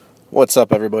What's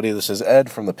up, everybody? This is Ed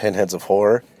from the Pinheads of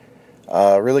Horror.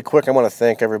 Really quick, I want to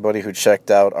thank everybody who checked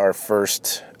out our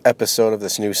first episode of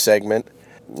this new segment.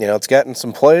 It's gotten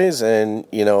some plays, and,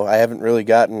 I haven't really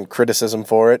gotten criticism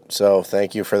for it, so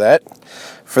thank you for that.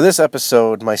 For this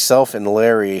episode, myself and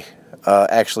Larry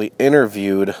actually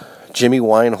interviewed Jimmy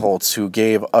Weinholz, who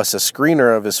gave us a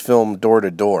screener of his film Door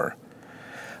to Door.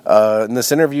 In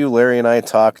this interview, Larry and I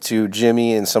talked to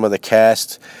Jimmy and some of the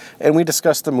cast, and we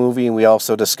discussed the movie, and we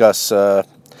also discuss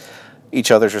each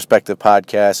other's respective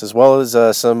podcasts, as well as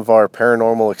some of our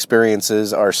paranormal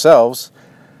experiences ourselves.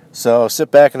 So sit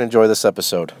back and enjoy this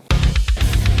episode.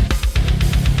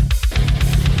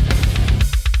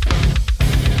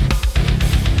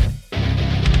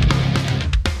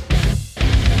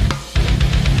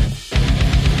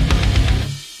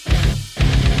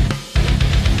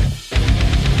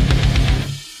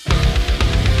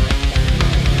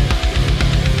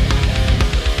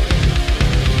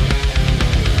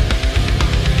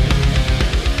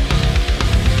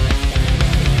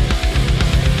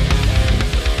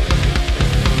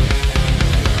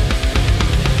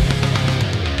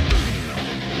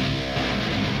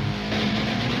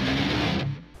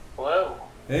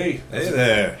 Hey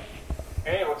there.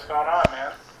 Hey, what's going on,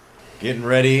 man? Getting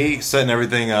ready, setting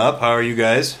everything up. How are you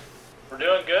guys? We're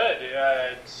doing good.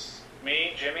 It's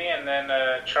me, Jimmy, and then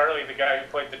Charlie, the guy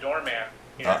who played the doorman.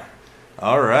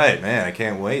 All right, man. I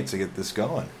can't wait to get this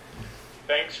going.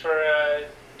 Thanks for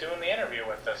doing the interview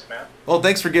with us, man. Well,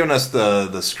 thanks for giving us the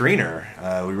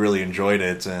screener. We really enjoyed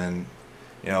it, and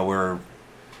we're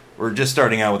just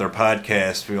starting out with our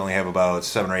podcast. We only have about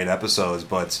 7 or 8 episodes,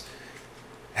 but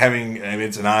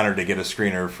it's an honor to get a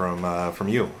screener from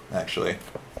you, actually.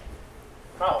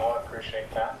 Oh, well, I appreciate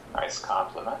that. Nice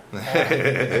compliment.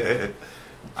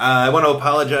 I want to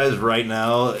apologize right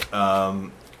now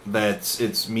that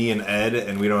it's me and Ed,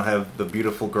 and we don't have the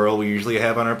beautiful girl we usually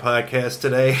have on our podcast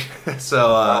today.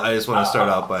 So I just want to start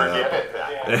out by... Forget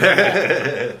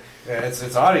it. Yeah,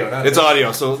 it's audio, not It's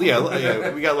audio, so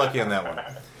yeah, we got lucky on that one.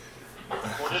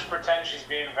 We'll just pretend she's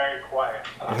being very quiet.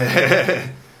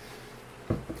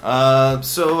 All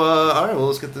right, well,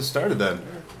 let's get this started then.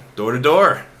 Door to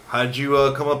Door. How did you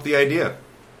come up with the idea?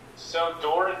 So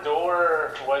Door to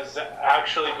Door was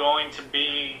actually going to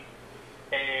be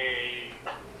a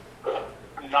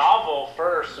novel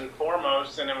first and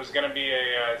foremost, and it was going to be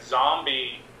a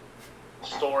zombie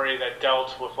story that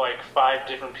dealt with like 5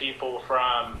 different people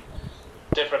from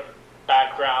different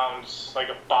backgrounds, like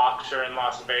a boxer in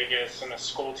Las Vegas and a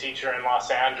school teacher in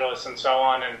Los Angeles and so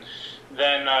on. And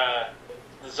then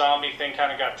the zombie thing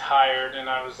kind of got tired, and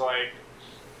I was like,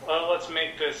 well, let's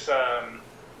make this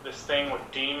this thing with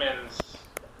demons,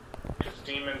 because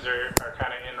demons are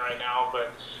kind of in right now.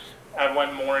 But I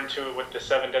went more into it with the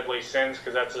 7 Deadly Sins,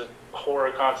 because that's a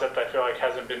horror concept I feel like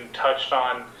hasn't been touched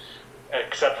on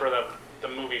except for the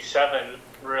movie 7,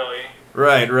 really.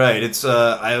 Right. It's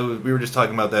we were just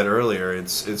talking about that earlier.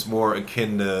 It's more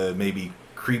akin to maybe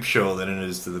Creepshow than it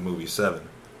is to the movie 7.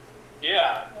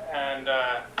 Yeah, and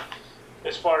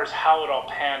as far as how it all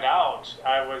panned out,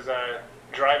 I was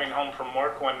driving home from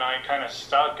work one night, kind of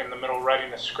stuck in the middle writing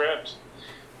the script,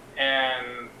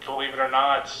 and believe it or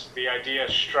not, the idea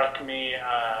struck me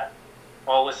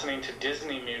while listening to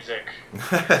Disney music.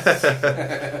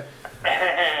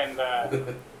 And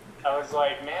I was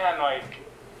like, man, like,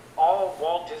 all of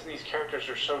Walt Disney's characters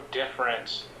are so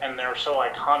different, and they're so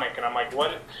iconic, and I'm like,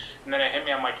 what? And then it hit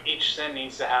me, I'm like, each sin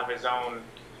needs to have its own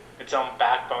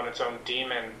backbone, its own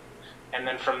demon. And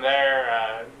then from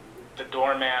there, the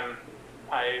doorman,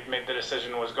 I made the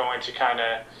decision, was going to kind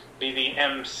of be the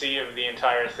MC of the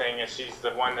entire thing, as he's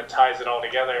the one that ties it all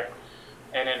together.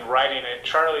 And in writing it,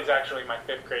 Charlie's actually my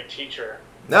 5th grade teacher.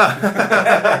 A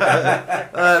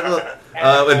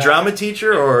drama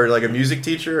teacher or like a music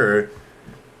teacher or?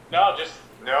 No,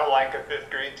 like a 5th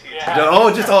grade teacher. Yeah.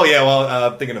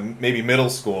 I'm thinking of maybe middle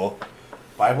school.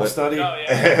 Bible study? No,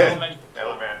 yeah.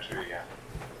 Elementary, yeah.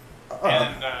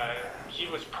 And he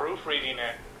was proofreading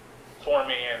it for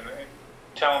me and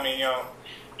telling me,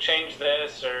 change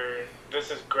this, or this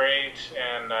is great.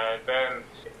 And then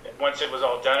once it was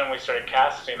all done and we started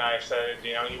casting, I said,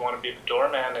 you want to be the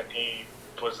doorman? And he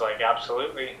was like,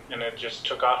 absolutely. And it just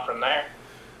took off from there.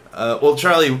 Well,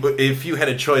 Charlie, if you had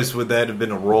a choice, would that have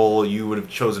been a role you would have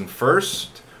chosen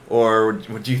first? Or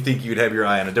do you think you'd have your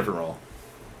eye on a different role?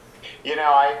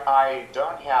 I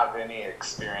don't have any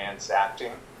experience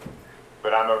acting,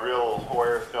 but I'm a real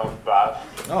horror film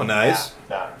buff. Oh, nice.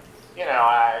 And,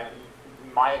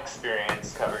 my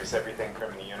experience covers everything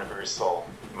from the Universal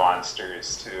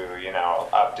monsters to,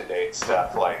 up-to-date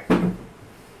stuff like,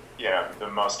 the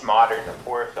most modern of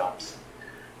horror films.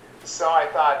 So I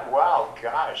thought, well,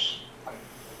 gosh.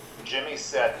 Jimmy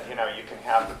said, you know, you can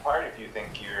have the part if you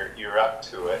think you're up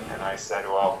to it. And I said,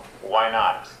 well, why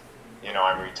not? You know,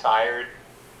 I'm retired.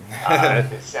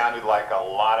 It sounded like a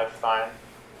lot of fun.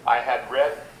 I had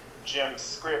read Jim's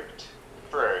script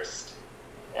first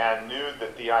and knew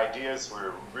that the ideas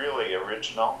were really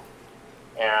original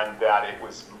and that it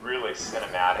was really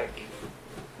cinematic.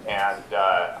 And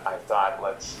I thought,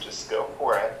 let's just go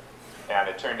for it. And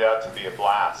it turned out to be a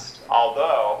blast.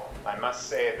 Although, I must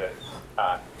say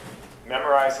that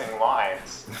memorizing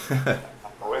lines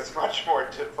was much more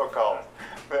difficult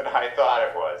than I thought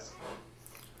it was.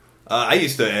 I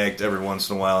used to act every once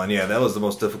in a while, and yeah, that was the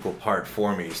most difficult part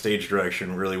for me. Stage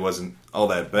direction really wasn't all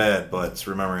that bad, but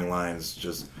remembering lines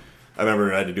just... I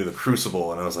remember I had to do The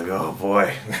Crucible, and I was like, oh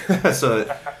boy. so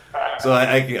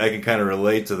I can kind of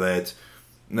relate to that.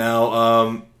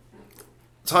 Now,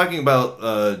 talking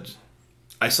about...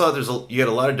 I saw you had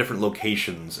a lot of different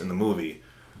locations in the movie.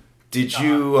 Did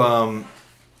you...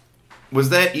 was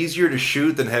that easier to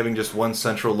shoot than having just one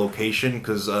central location?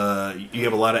 Because you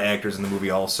have a lot of actors in the movie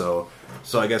also.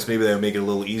 So I guess maybe that would make it a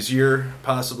little easier,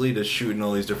 possibly, to shoot in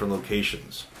all these different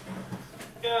locations.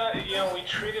 Yeah, you know, we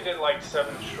treated it like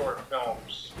 7 short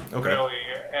films, Okay. really,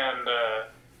 and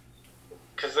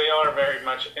because they are very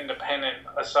much independent,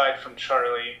 aside from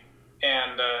Charlie,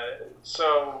 and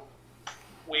so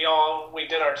we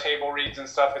did our table reads and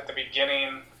stuff at the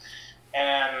beginning,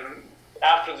 and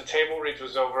after the table reads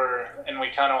was over, and we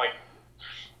kind of like,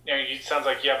 you know, it sounds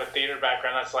like you have a theater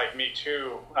background. That's like me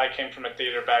too. I came from a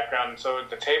theater background, and so at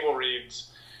the table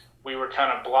reads, we were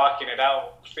kind of blocking it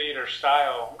out theater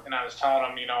style, and I was telling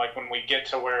them, you know, like when we get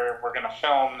to where we're going to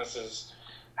film, this is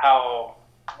how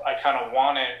I kind of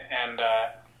want it, and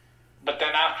but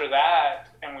then after that,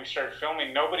 and we started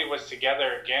filming, nobody was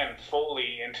together again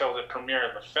fully until the premiere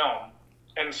of the film,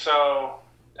 and so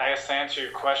I guess to answer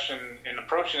your question in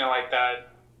approaching it like that,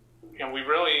 you know, we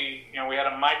really, you know, we had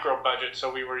a micro budget,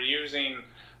 so we were using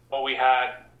what we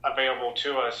had available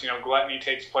to us. You know, Gluttony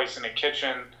takes place in a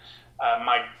kitchen.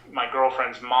 My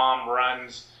girlfriend's mom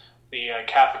runs the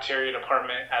cafeteria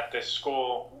department at this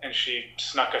school, and she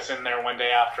snuck us in there one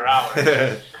day after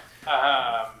hours.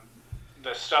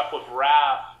 The stuff with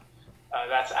Raph,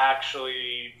 that's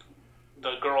actually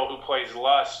the girl who plays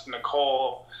Lust,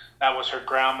 Nicole. That was her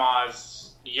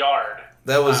grandma's yard.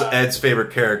 That was Ed's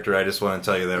favorite character. I just want to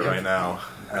tell you that right now.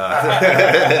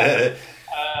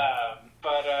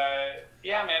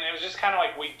 Yeah, man, it was just kind of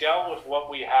like we dealt with what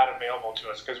we had available to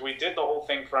us because we did the whole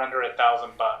thing for under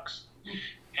 $1,000,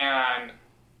 and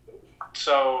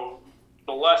so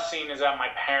the lust scene is at my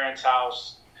parents'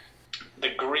 house. The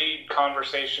greed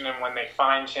conversation, and when they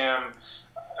find him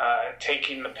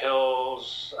taking the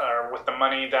pills or with the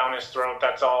money down his throat,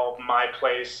 that's all my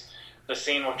place. The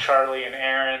scene with Charlie and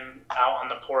Aaron out on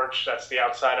the porch, that's the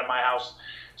outside of my house.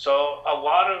 So a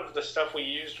lot of the stuff we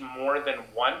used more than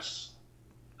once,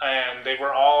 and they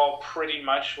were all pretty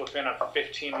much within a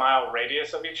 15-mile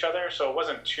radius of each other, so it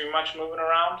wasn't too much moving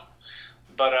around.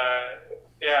 But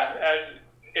yeah,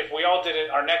 if we all did it,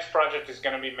 our next project is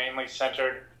going to be mainly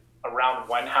centered around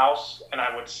one house, and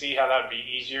I would see how that would be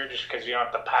easier just because you don't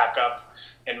have to pack up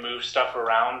and move stuff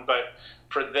around. But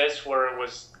for this, where it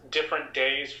was different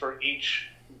days for each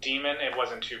demon, it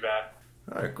wasn't too bad.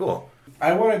 All right, cool.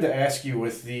 I wanted to ask you,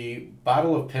 with the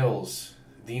bottle of pills,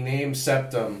 the name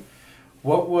Septum,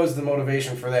 what was the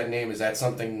motivation for that name? Is that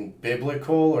something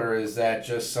biblical, or is that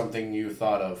just something you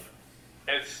thought of?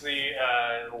 It's the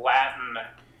Latin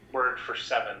word for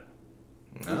 7.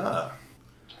 Ah.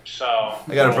 So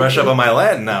I got to brush up on my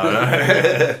Latin now.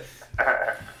 I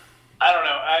don't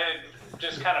know. I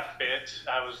just kind of fit.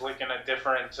 I was looking at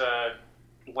different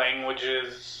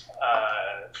languages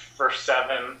for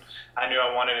 7. I knew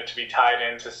I wanted it to be tied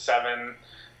into 7,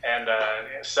 and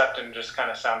Septon just kind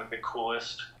of sounded the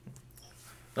coolest.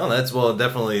 No, that's, well,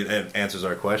 definitely it answers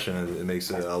our question. It makes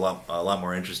it a lot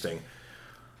more interesting.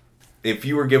 If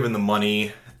you were given the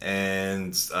money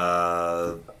and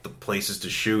the places to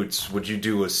shoot, would you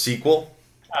do a sequel?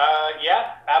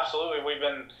 Yeah, absolutely.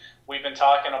 We've been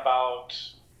talking about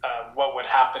what would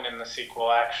happen in the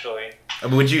sequel, actually.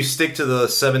 Would you stick to the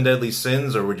 7 Deadly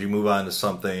Sins, or would you move on to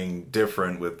something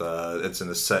different with it's in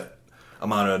a set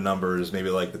amount of numbers, maybe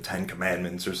like the 10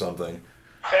 Commandments or something?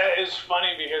 It's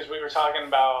funny because we were talking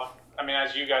about, I mean,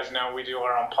 as you guys know, we do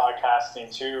our own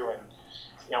podcasting too, and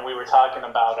you know, we were talking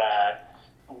about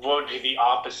what would be the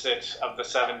opposite of the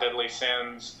 7 deadly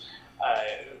sins.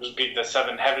 It would be the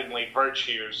 7 heavenly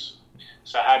virtues.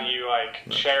 So how do you, like,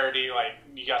 charity, like,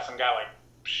 you got some guy, like,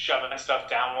 shoving stuff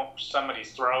down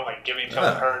somebody's throat, like giving till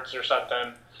it hurts or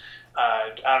something. I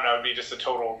don't know, it'd be just a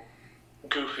total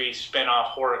goofy spin-off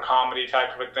horror comedy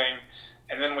type of a thing.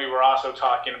 And then we were also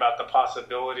talking about the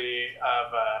possibility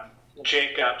of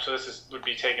Jacob, so would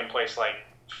be taking place like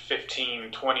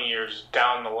 15, 20 years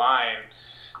down the line,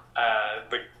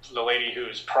 the lady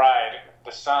who's Pride,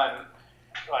 the son,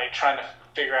 like trying to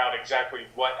figure out exactly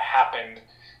what happened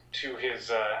to his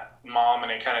mom,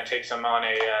 and it kind of takes him on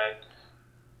a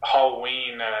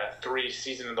Halloween 3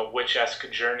 season of the witch-esque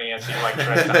journey as he like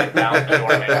tries to hunt down the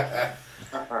doorman.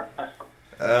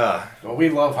 Well, we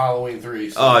love Halloween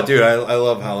 3. So. Oh, dude, I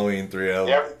love Halloween 3. I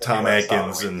love Tom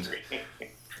Atkins Halloween and. 3.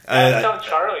 I was telling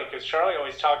Charlie, because Charlie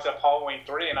always talks up Halloween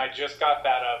 3, and I just got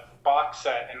that box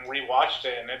set and rewatched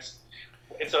it, and it's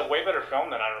a way better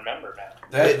film than I remember, man.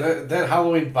 That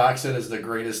Halloween box set is the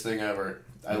greatest thing ever.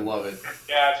 I love it.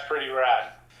 Yeah, it's pretty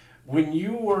rad. When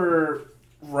you were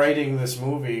writing this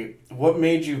movie, what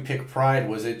made you pick Pride?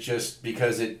 Was it just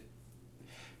because it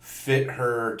fit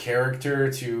her character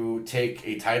to take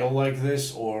a title like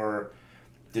this, or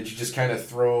did you just kind of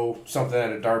throw something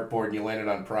at a dartboard and you landed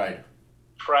on Pride?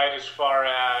 Pride as far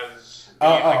as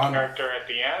being the character at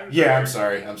the end? Yeah, or? I'm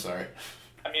sorry. I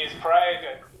mean, is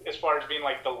Pride as far as being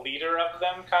like the leader of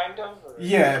them, kind of? Or?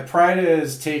 Yeah, Pride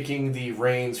is taking the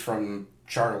reins from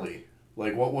Charlie.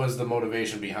 Like, what was the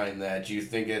motivation behind that? Do you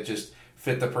think it just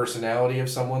fit the personality of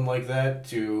someone like that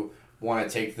to want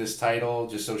to take this title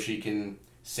just so she can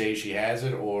say she has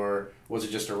it, or was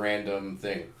it just a random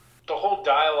thing? The whole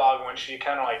dialogue when she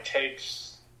kind of like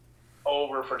takes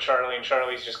over for Charlie and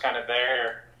Charlie's just kind of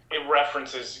there, it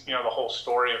references, the whole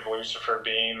story of Lucifer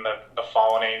being the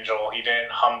fallen angel. He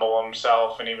didn't humble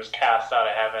himself and he was cast out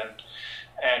of heaven,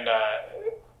 and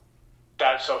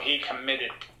so he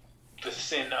committed the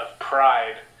sin of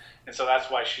pride, and so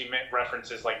that's why she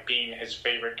references like being his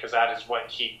favorite, because that is what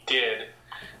he did.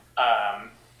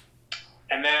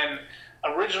 And then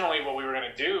originally what we were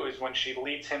going to do is when she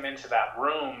leads him into that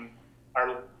room,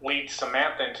 or leads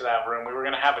Samantha into that room, we were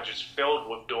going to have it just filled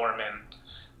with doormen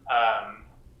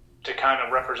to kind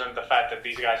of represent the fact that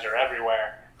these guys are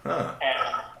everywhere. Huh.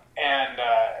 And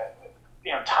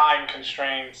time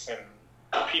constraints and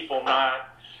people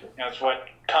not, it's what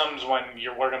comes when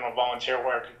you're working with volunteer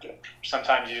work.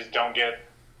 Sometimes you just don't get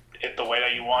it the way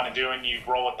that you want to do, and you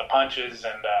roll with the punches.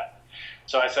 And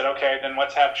so I said, okay, then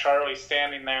let's have Charlie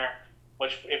standing there,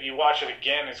 which if you watch it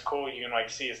again, is cool. You can like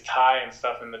see his tie and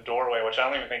stuff in the doorway, which I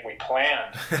don't even think we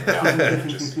planned. It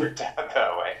just worked out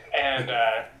that way. And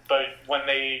but when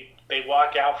they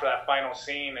walk out for that final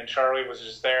scene, and Charlie was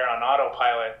just there on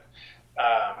autopilot,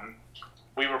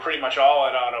 we were pretty much all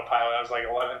at autopilot. It was like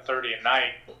 11:30 at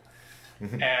night,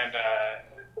 and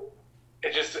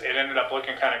it ended up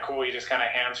looking kind of cool. He just kind of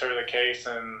hands her the case,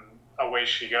 and away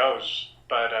she goes.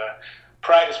 But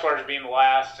Pride, as far as being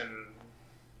last and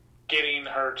getting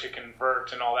her to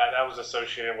convert and all that, that was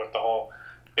associated with the whole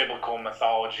biblical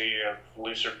mythology of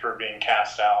Lucifer being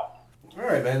cast out. All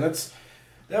right, man,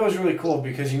 that was really cool,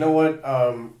 because you know what?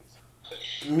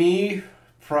 Me,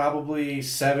 probably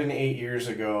 7-8 years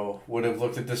ago, would have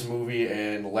looked at this movie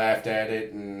and laughed at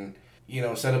it and,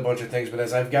 said a bunch of things. But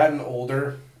as I've gotten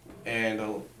older and,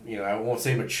 I won't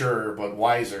say mature, but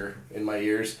wiser in my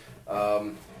years,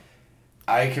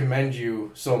 I commend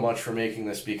you so much for making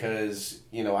this, because,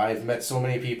 I've met so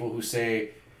many people who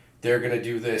say they're going to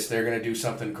do this, they're going to do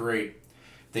something great.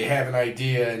 They have an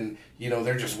idea and,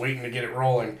 they're just waiting to get it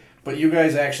rolling. But you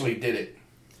guys actually did it.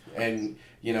 And,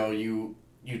 you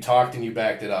talked and you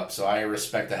backed it up. So I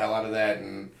respect the hell out of that,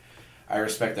 and I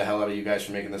respect the hell out of you guys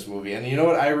for making this movie. And you know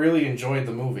what? I really enjoyed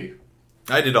the movie.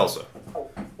 I did also.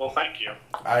 Well, thank you.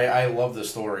 I love the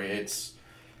story. It's,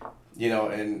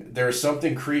 and there's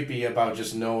something creepy about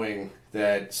just knowing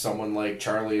that someone like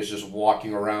Charlie is just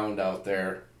walking around out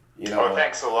there. Oh,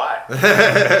 thanks a lot.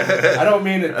 I don't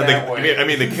mean it that way. I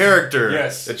mean the character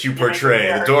yes. that you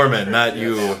portray, the doorman, not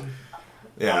you.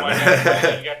 Yeah. Well,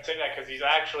 you got to say that because he's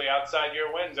actually outside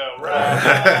your window,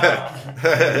 right?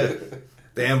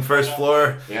 Damn first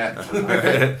floor. Yeah.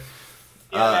 Man,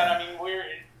 I mean,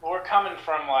 we're coming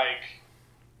from like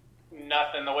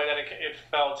nothing. The way that it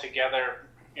fell together,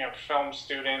 film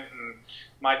student, and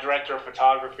my director of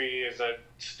photography is a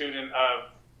student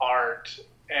of art,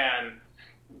 and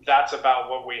that's about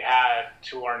what we had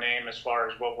to our name as far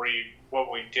as what we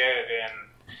did. And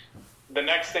the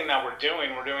next thing that we're doing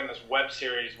this web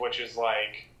series, which is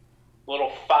like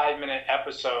little 5-minute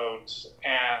episodes,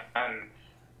 and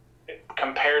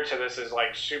compared to this is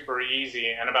like super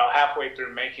easy. And about halfway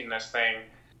through making this thing,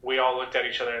 we all looked at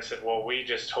each other and said, well, we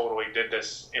just totally did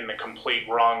this in the complete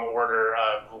wrong order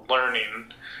of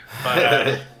learning.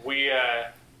 But we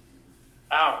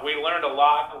learned a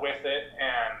lot with it,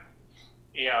 and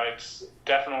it's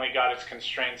definitely got its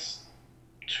constraints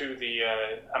to the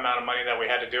amount of money that we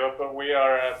had to do it, but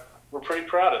we're pretty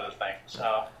proud of the thing.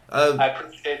 So I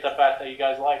appreciate the fact that you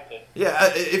guys liked it.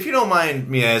 Yeah, if you don't mind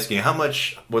me asking, how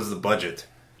much was the budget?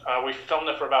 We filmed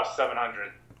it for about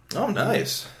 $700. Oh,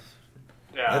 nice.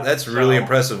 Yeah, that's really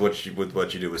impressive what you do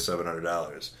with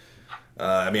 $700.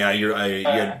 I mean, you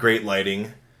had great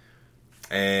lighting,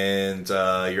 and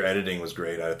your editing was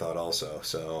great, I thought, also.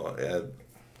 So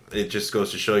it just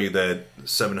goes to show you that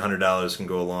 $700 can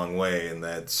go a long way, and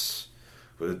that's,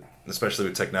 especially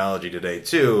with technology today,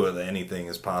 too, that anything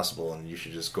is possible, and you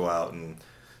should just go out and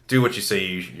do what you say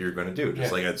you're going to do,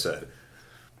 just like Ed said.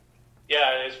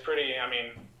 Yeah, it's pretty, I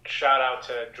mean, shout out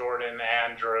to Jordan,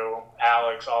 Andrew,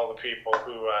 Alex, all the people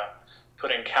who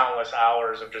put in countless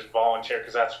hours of just volunteer,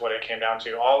 because that's what it came down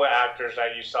to. All the actors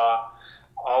that you saw,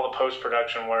 all the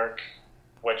post-production work,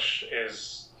 which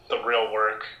is the real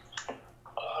work,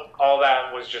 all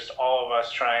that was just all of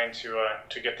us trying to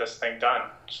get this thing done.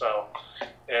 So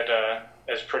it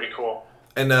is pretty cool.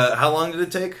 And how long did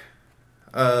it take?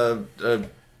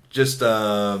 Just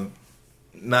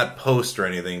not post or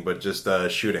anything, but just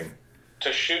shooting.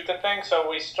 To shoot the thing? So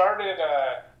we started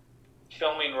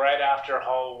filming right after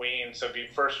Halloween, so it'd be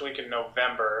first week in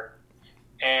November.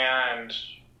 And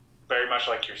very much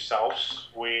like yourselves,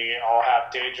 we all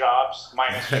have day jobs,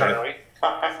 minus Charlie.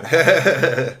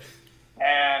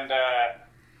 And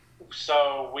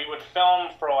so we would film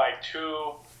for like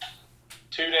two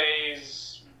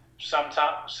days.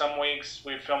 Some weeks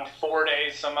we'd film 4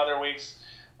 days. Some other weeks,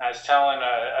 I was telling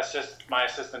my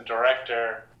assistant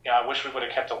director, I wish we would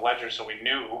have kept a ledger so we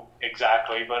knew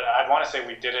exactly. But I'd want to say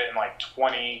we did it in like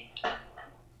 20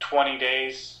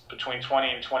 days, between 20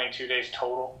 and 22 days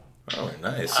total. Oh,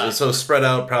 nice. So spread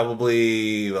out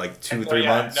probably like 2-3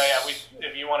 months. No, yeah.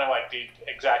 If you want to like the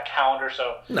exact calendar,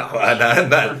 so no,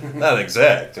 not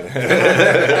exact.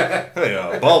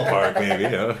 Ballpark maybe.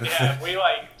 Yeah, we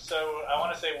like. So I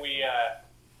want to say we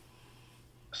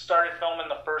started filming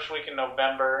the first week in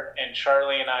November, and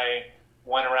Charlie and I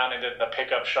went around and did the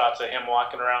pickup shots of him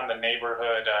walking around the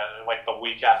neighborhood like the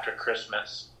week after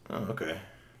Christmas. Oh, okay.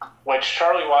 Which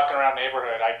Charlie walking around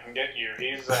neighborhood, I can get you.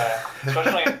 He's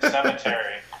especially in the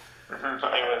cemetery. He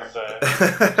was.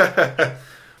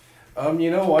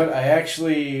 You know what? I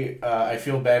actually I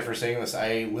feel bad for saying this.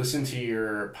 I listened to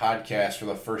your podcast for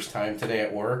the first time today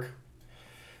at work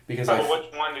because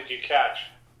which one did you catch?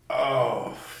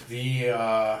 Oh,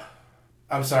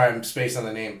 I'm sorry, I'm spaced on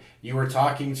the name. You were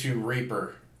talking to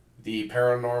Reaper, the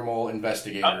paranormal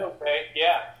investigator. Oh, okay,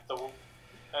 yeah.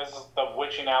 The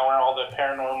witching hour, all the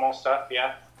paranormal stuff,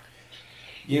 yeah.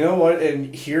 You know what?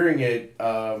 And hearing it,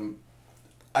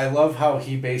 I love how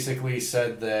he basically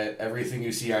said that everything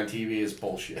you see on TV is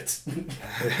bullshit.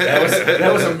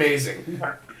 that was amazing.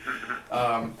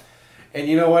 And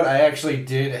you know what? I actually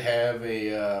did have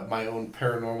my own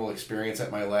paranormal experience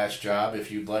at my last job.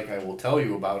 If you'd like, I will tell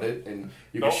you about it. And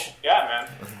you can yeah, man.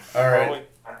 All right.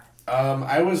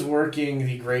 I was working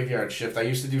the graveyard shift. I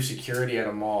used to do security at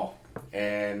a mall,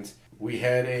 and we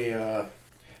had a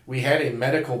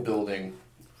medical building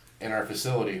in our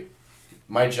facility.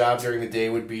 My job during the day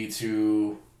would be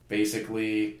to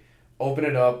basically open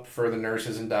it up for the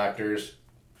nurses and doctors,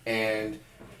 and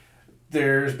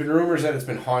there's been rumors that it's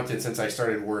been haunted since I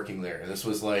started working there. This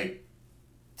was like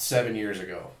 7 years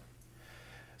ago.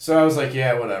 So I was like,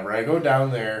 yeah, whatever. I go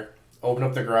down there, open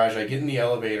up the garage, I get in the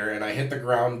elevator, and I hit the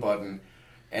ground button,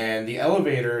 and the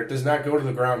elevator does not go to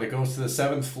the ground. It goes to the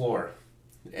 7th floor.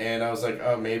 And I was like,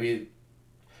 oh, maybe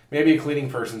a cleaning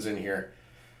person's in here.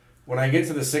 When I get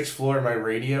to the 6th floor, my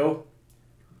radio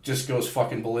just goes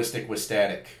fucking ballistic with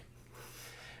static.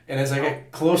 And as I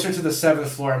get closer to the 7th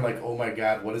floor, I'm like, oh my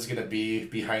god, what is going to be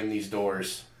behind these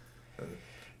doors?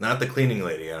 Not the cleaning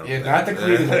lady, I don't think. Not the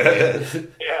cleaning lady.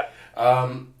 Yeah.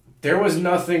 There was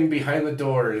nothing behind the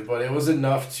doors, but it was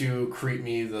enough to creep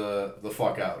me the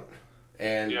fuck out.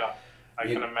 And yeah, I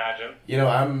can imagine. You know,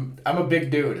 I'm a big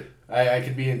dude. I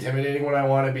could be intimidating when I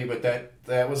want to be, but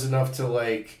that was enough to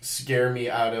like scare me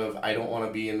out of I don't want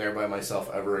to be in there by myself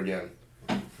ever again.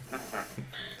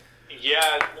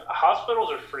 Yeah, hospitals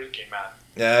are freaky, man.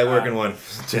 Yeah, I work in one.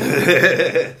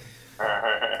 The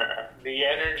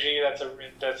energy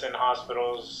that's in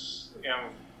hospitals, you know,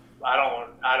 I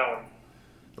don't.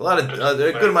 A lot of a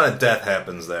good amount of death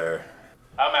happens there.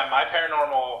 Oh man, my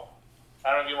paranormal.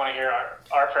 I don't know if you want to hear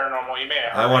our paranormal. You may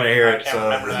have heard I want to hear it. I can't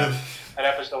remember that. That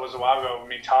episode was a while ago,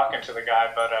 me talking to the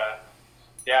guy, but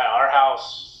yeah, our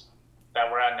house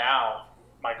that we're at now,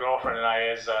 my girlfriend and I,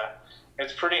 is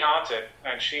it's pretty haunted,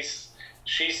 and she's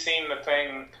seen the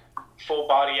thing, full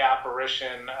body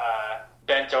apparition,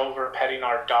 bent over petting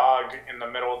our dog in the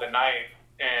middle of the night,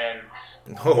 and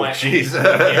Oh, jeez.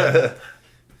 Yeah.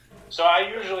 So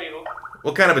I usually...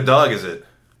 What kind of a dog is it?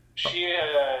 She's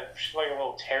like a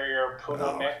little terrier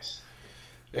poodle mix.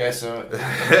 Yeah, so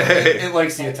it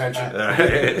likes the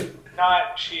attention.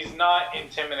 She's not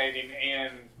intimidating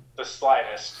in the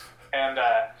slightest. And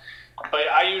but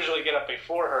I usually get up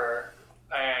before her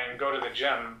and go to the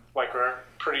gym like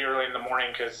pretty early in the morning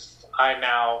because I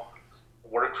now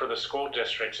work for the school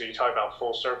district. So you talk about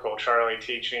full circle: Charlie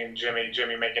teaching,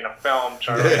 Jimmy making a film,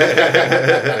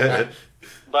 Charlie.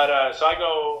 But so I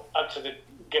go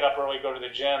get up early, go to the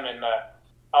gym, and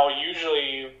I'll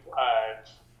usually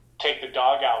take the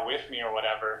dog out with me or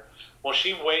whatever. Well,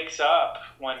 she wakes up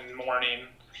one morning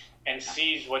and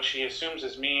sees what she assumes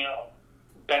is me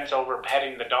bent over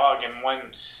petting the dog, and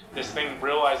when this thing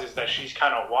realizes that she's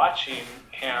kind of watching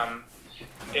him,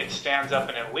 it stands up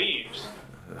and it leaves.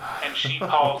 And she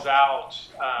calls out,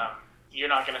 "You're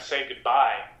not going to say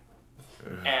goodbye."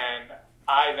 And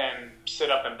I then sit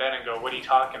up in bed and go, "What are you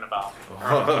talking about?"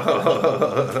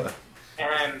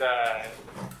 And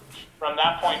from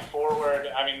that point forward,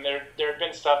 I mean, there have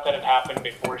been stuff that had happened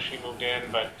before she moved in,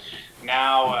 but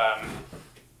now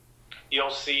you'll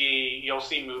see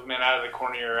movement out of the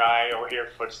corner of your eye, you'll hear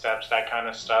footsteps, that kind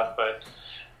of stuff. But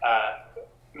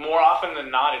more often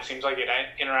than not, it seems like it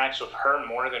interacts with her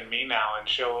more than me now, and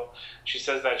she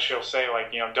says that she'll say,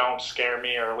 like, "Don't scare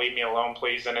me," or "Leave me alone,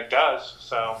 please," and it does.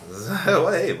 So.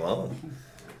 Hey, well,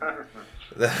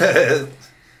 at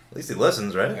least he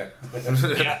listens, right?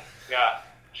 Yeah.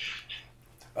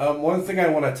 One thing I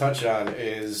want to touch on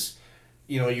is,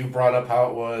 you brought up how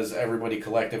it was everybody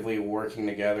collectively working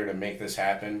together to make this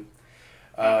happen.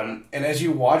 And as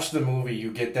you watch the movie,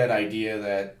 you get that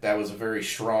idea that was a very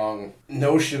strong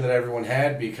notion that everyone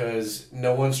had, because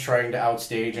no one's trying to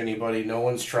outstage anybody. No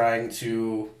one's trying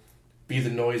to be the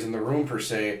noise in the room, per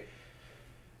se.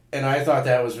 And I thought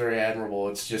that was very admirable.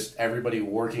 It's just everybody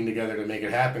working together to make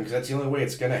it happen, because that's the only way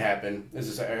it's going to happen,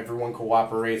 is everyone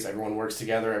cooperates, everyone works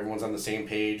together, everyone's on the same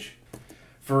page.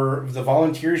 For the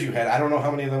volunteers you had, I don't know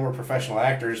how many of them were professional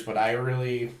actors, but I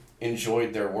really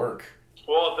enjoyed their work.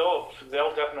 Well,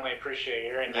 they'll definitely appreciate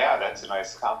hearing that. Yeah, that's a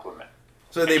nice compliment.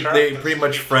 So they pretty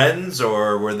much friends,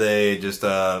 or were they just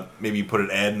maybe you put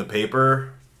an ad in the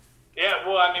paper? Yeah,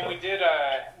 well, I mean, we did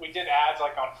ads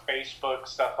like on Facebook,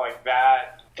 stuff like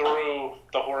that, through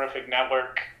the Horrific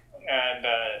Network, and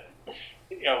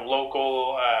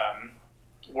local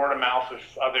word of mouth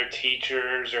with other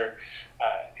teachers, or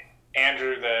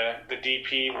Andrew, the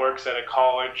DP, works at a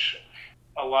college.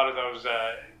 A lot of those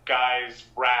guys,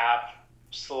 Raph,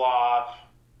 Sloth,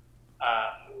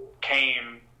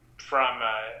 came from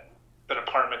the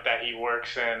department that he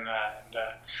works in.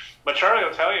 But Charlie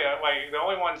will tell you, like, the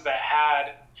only ones that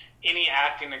had any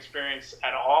acting experience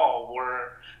at all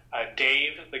were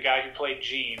Dave, the guy who played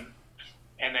Gene,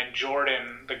 and then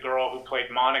Jordan, the girl who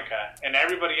played Monica. And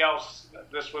everybody else,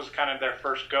 this was kind of their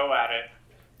first go at it.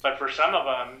 But for some of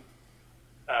them,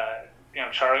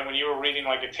 Charlie, when you were reading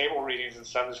like the table readings and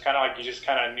stuff, it's kind of like you just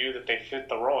kind of knew that they fit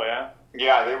the role, yeah?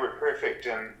 Yeah, they were perfect,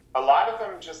 and a lot of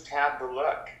them just had the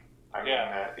look. I mean,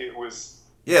 it was...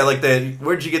 Yeah, like that.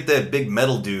 Where'd you get that big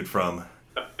metal dude from?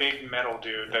 The big metal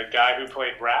dude, the guy who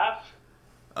played Raph?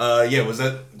 Yeah, was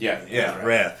that? Yeah,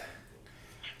 Raph.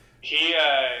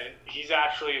 He's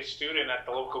actually a student at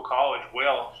the local college,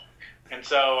 Will. And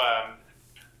so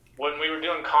when we were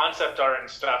doing concept art and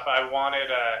stuff, I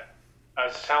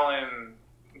was telling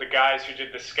the guys who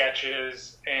did the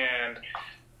sketches and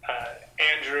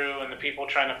Andrew and the people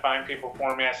trying to find people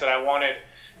for me, I said I wanted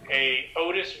a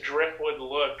Otis Driftwood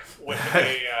look with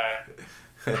a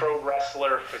pro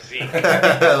wrestler physique.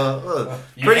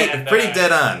 pretty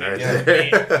dead on right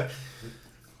there.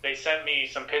 They sent me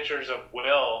some pictures of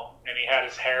Will, and he had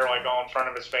his hair like all in front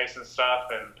of his face and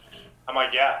stuff, and I'm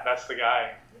like, yeah, that's the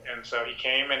guy. And so he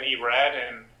came and he read,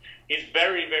 and he's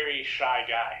very, very shy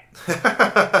guy.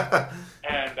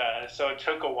 And so it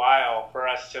took a while for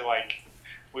us to, like,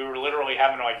 we were literally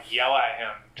having to like yell at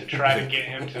him to try to get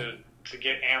him to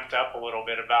get amped up a little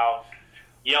bit about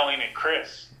yelling at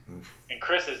Chris. And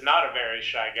Chris is not a very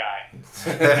shy guy.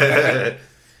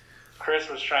 Chris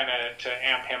was trying to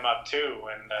amp him up too,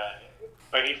 and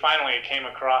but he finally came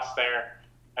across there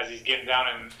as he's getting down,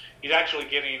 and he's actually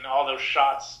getting all those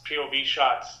shots, POV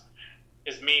shots,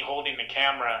 is me holding the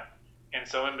camera. And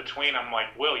so in between, I'm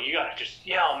like, Will, you gotta just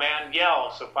yell, man,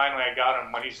 yell. So finally I got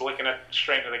him when he's looking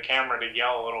straight into the camera to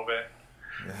yell a little bit.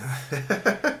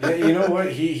 Yeah, you know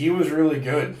what? He was really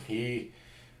good. He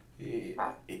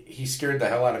scared the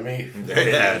hell out of me.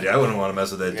 Yeah, I wouldn't want to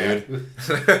mess with that dude.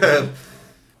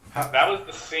 That was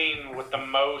the scene with the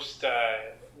most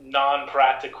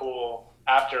non-practical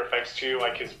After Effects too,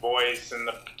 like his voice and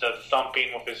the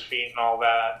thumping with his feet and all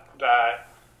that. That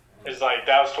is like,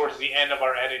 that was towards the end of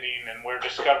our editing, and we're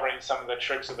discovering some of the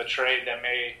tricks of the trade that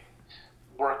may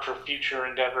work for future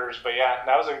endeavors. But yeah,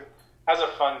 that was a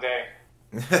fun day.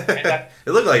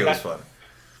 It looked like it was fun.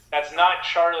 That's not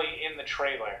Charlie in the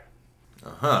trailer.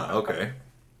 Okay.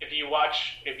 If you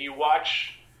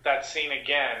watch that scene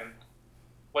again,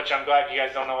 which I'm glad you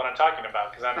guys don't know what I'm talking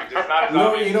about, because it's not as No,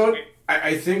 obvious. you know what?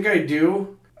 I think I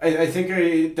do. I think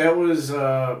that was,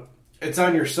 it's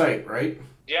on your site, right?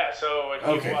 Yeah, so if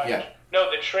you watch... Yeah. No,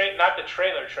 not the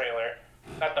trailer,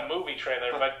 not the movie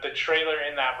trailer, but the trailer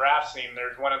in that raft scene.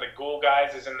 There's one of the ghoul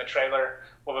guys is in the trailer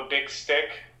with a big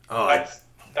stick. Oh, that's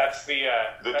the...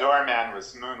 The doorman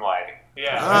was moonlighting.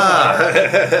 Yeah.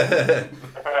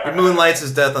 He moonlights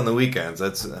his death on the weekends.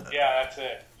 That's Yeah, that's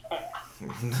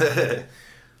it.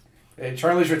 Hey,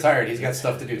 Charlie's retired. He's got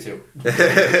stuff to do, too.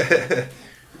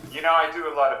 You know, I do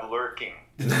a lot of lurking.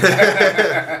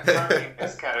 Lurking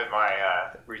is kind of my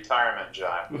retirement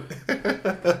job.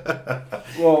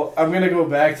 Well, I'm going to go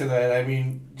back to that. I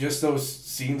mean, just those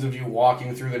scenes of you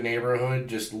walking through the neighborhood,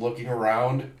 just looking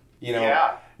around, you know,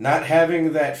 Yeah. not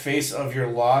having that face of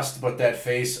you're lost, but that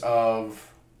face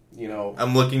of, you know...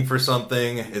 I'm looking for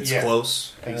something. It's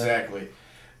close. Exactly.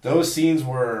 Those scenes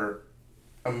were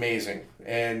amazing,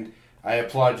 and I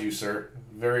applaud you, sir.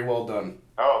 Very well done.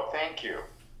 Oh, thank you.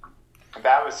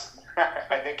 That was...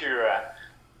 I think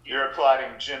you're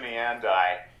applauding Jimmy and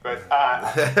I. But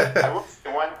I will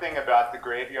say one thing about the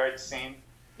graveyard scene.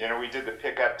 You know, we did the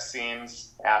pickup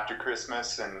scenes after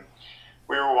Christmas, and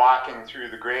we were walking through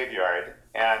the graveyard,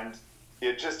 and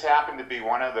it just happened to be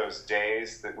one of those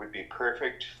days that would be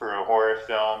perfect for a horror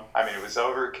film. I mean, it was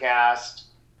overcast.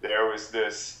 There was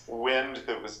this wind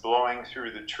that was blowing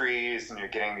through the trees, and you're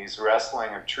getting these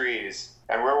rustling of trees.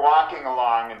 And we're walking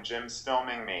along, and Jim's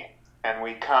filming me. And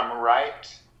we come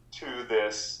right to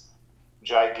this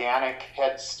gigantic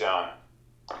headstone.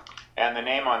 And the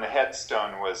name on the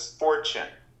headstone was Fortune.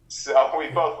 So we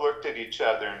both looked at each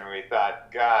other and we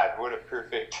thought, God, what a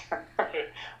perfect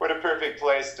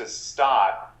place to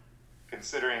stop,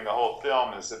 considering the whole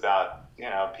film is about, you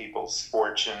know, people's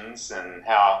fortunes and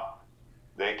how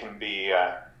they can be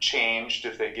changed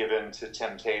if they give in to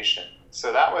temptation.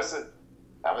 So that was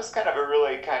kind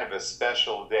of a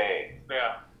special day.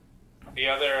 Yeah. The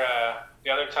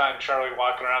other time Charlie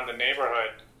walking around the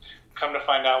neighborhood, come to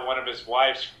find out one of his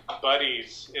wife's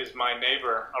buddies is my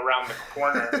neighbor around the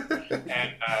corner,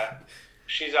 and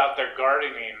she's out there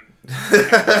gardening.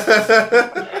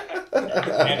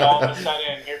 And all of a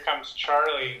sudden, here comes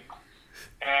Charlie,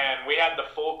 and we had the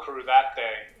full crew that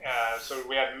day. So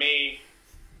we had me,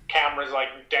 cameras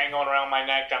like dangling around my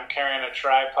neck. I'm carrying a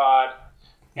tripod,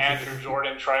 Andrew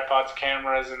Jordan tripods,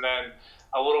 cameras, and then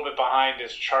a little bit behind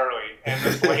is Charlie. And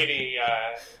this lady,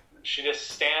 she just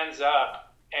stands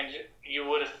up, and you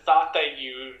would have thought that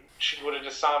she would have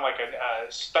just sounded like a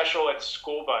special ed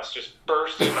school bus just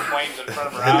burst into flames in front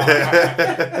of her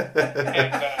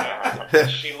house. And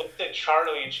she looked at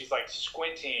Charlie, and she's like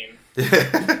squinting.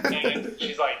 And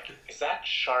she's like, "Is that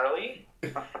Charlie?"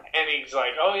 And he's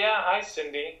like, "Oh yeah, hi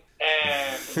Cindy."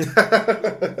 And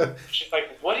she's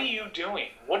like, "What are you doing?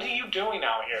 What are you doing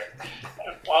out here?"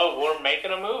 "Oh, we're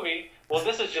making a movie." "Well,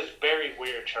 this is just very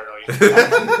weird, Charlie." I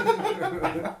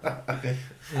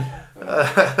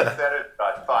said it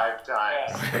about 5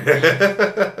 times.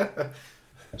 Yeah.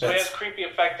 So he has creepy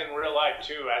effect in real life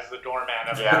too, as the doorman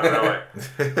of Yeah, really.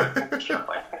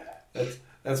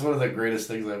 That's one of the greatest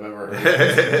things I've ever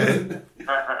heard.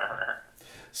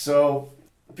 So,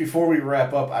 before we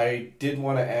wrap up, I did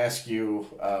want to ask you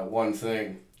one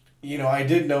thing. You know, I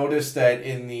did notice that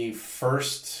in the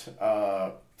first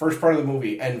part of the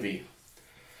movie, Envy,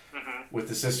 with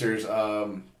the sisters,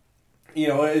 you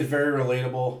know, it's very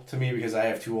relatable to me because I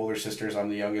have 2 older sisters. I'm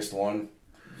the youngest one.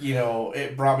 You know,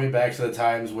 it brought me back to the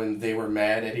times when they were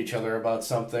mad at each other about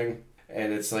something.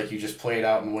 And it's like you just play it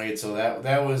out and wait. So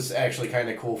that was actually kind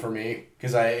of cool for me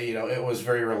because it was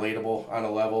very relatable on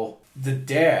a level. The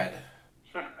dad,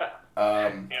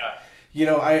 yeah. You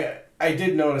know, I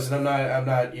did notice, and I'm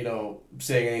not you know,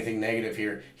 saying anything negative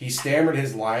here. He stammered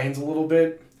his lines a little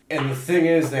bit, and the thing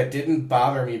is that didn't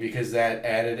bother me because that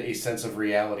added a sense of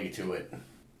reality to it.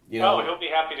 You know? Oh, he'll be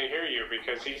happy to hear you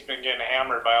because he's been getting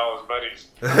hammered by all his buddies.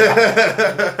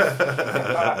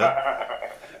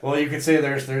 Well, you could say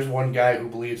there's one guy who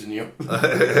believes in you.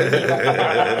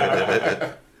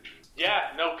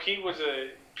 Yeah, no, Pete was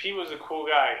a cool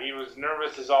guy. He was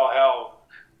nervous as all hell.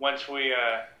 Once we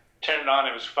turned it on,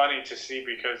 it was funny to see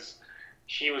because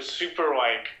he was super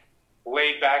like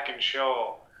laid back and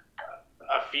chill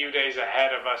a few days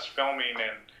ahead of us filming,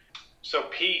 and So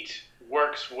Pete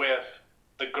works with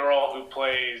the girl who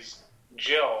plays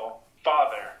Jill,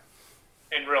 father,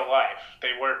 in real life.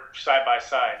 They work side by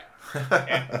side.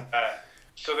 And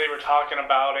so they were talking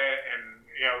about it, and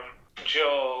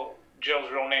Jill's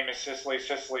real name is Cicely.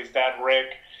 Cicely's dad,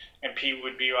 Rick, and Pete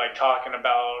would be like talking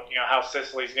about how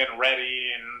Cicely's getting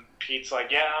ready, and Pete's like,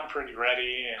 yeah, I'm pretty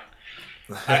ready, and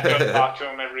I go talk to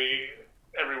him every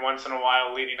once in a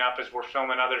while leading up as we're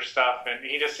filming other stuff, and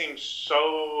he just seems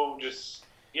so this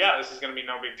is going to be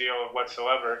no big deal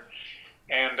whatsoever.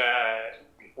 And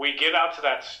we get out to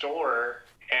that store,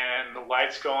 and the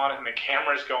lights go on and the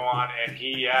cameras go on, and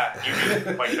he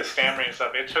like the stammering and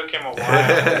stuff. It took him a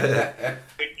while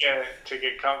to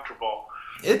get comfortable.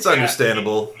 It's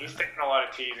understandable. He's taking a lot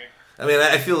of teasing. I mean,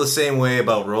 I feel the same way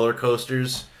about roller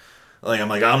coasters.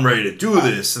 I'm ready to do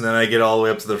this, and then I get all the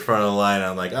way up to the front of the line, and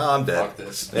I'm like, oh, I'm dead. Fuck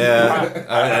this. Yeah,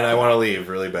 and I want to leave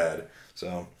really bad.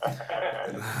 So,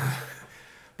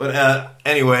 but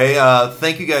anyway,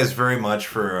 thank you guys very much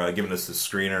for giving us this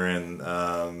screener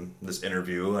and this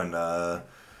interview, and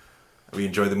we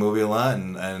enjoyed the movie a lot,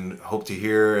 and hope to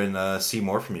hear and see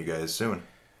more from you guys soon.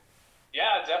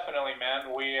 Yeah, definitely,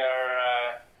 man. We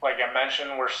are, like I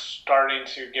mentioned, we're starting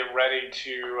to get ready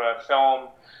to film.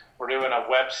 We're doing a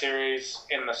web series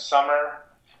in the summer,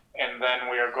 and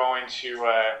then we are going to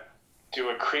do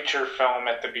a creature film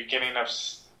at the beginning of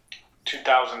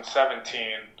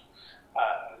 2017.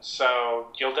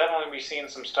 So you'll definitely be seeing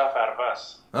some stuff out of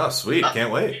us. Oh, sweet.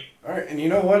 Can't wait. All right, and you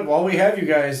know what? While we have you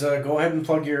guys, go ahead and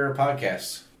plug your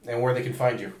podcasts and where they can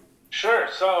find you. Sure.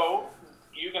 So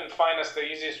you can find us the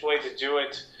easiest way to do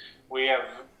it. We have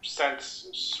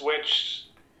since switched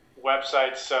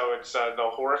websites, so it's the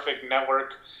Horrific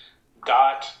Network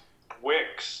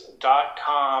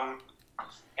 .wix.com,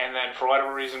 and then for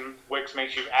whatever reason Wix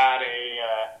makes you add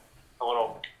a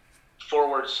little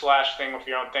 // thing with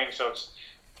your own thing, so it's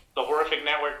the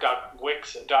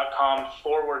horrificnetwork.wix.com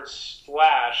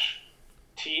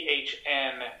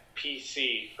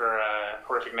 /THNPC for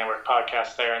Horrific Network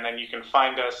podcast there, and then you can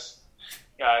find us,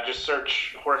 just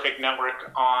search Horrific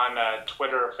Network on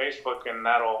Twitter or Facebook, and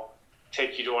that'll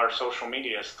take you to our social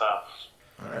media stuff.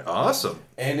 All right, awesome.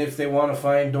 And if they want to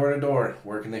find Door to Door,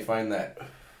 where can they find that?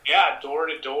 Yeah, Door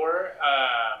to Door.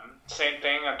 Same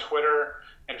thing on Twitter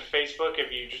and Facebook.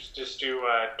 If you just do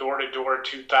Door to Door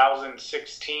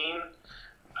 2016,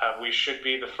 we should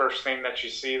be the first thing that you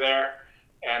see there.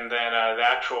 And then the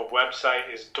actual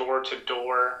website is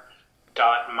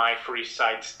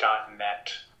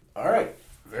doortodor.myfreesites.net. All right.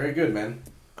 Very good, man.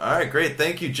 All right, great.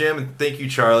 Thank you, Jim, and thank you,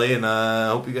 Charlie, and I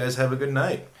hope you guys have a good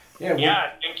night. Yeah,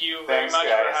 thank you very much for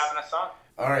having us on.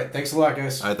 All right, thanks a lot,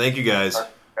 guys. All right, thank you, guys.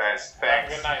 Guys,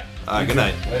 thanks. Good night. Good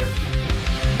night. Later.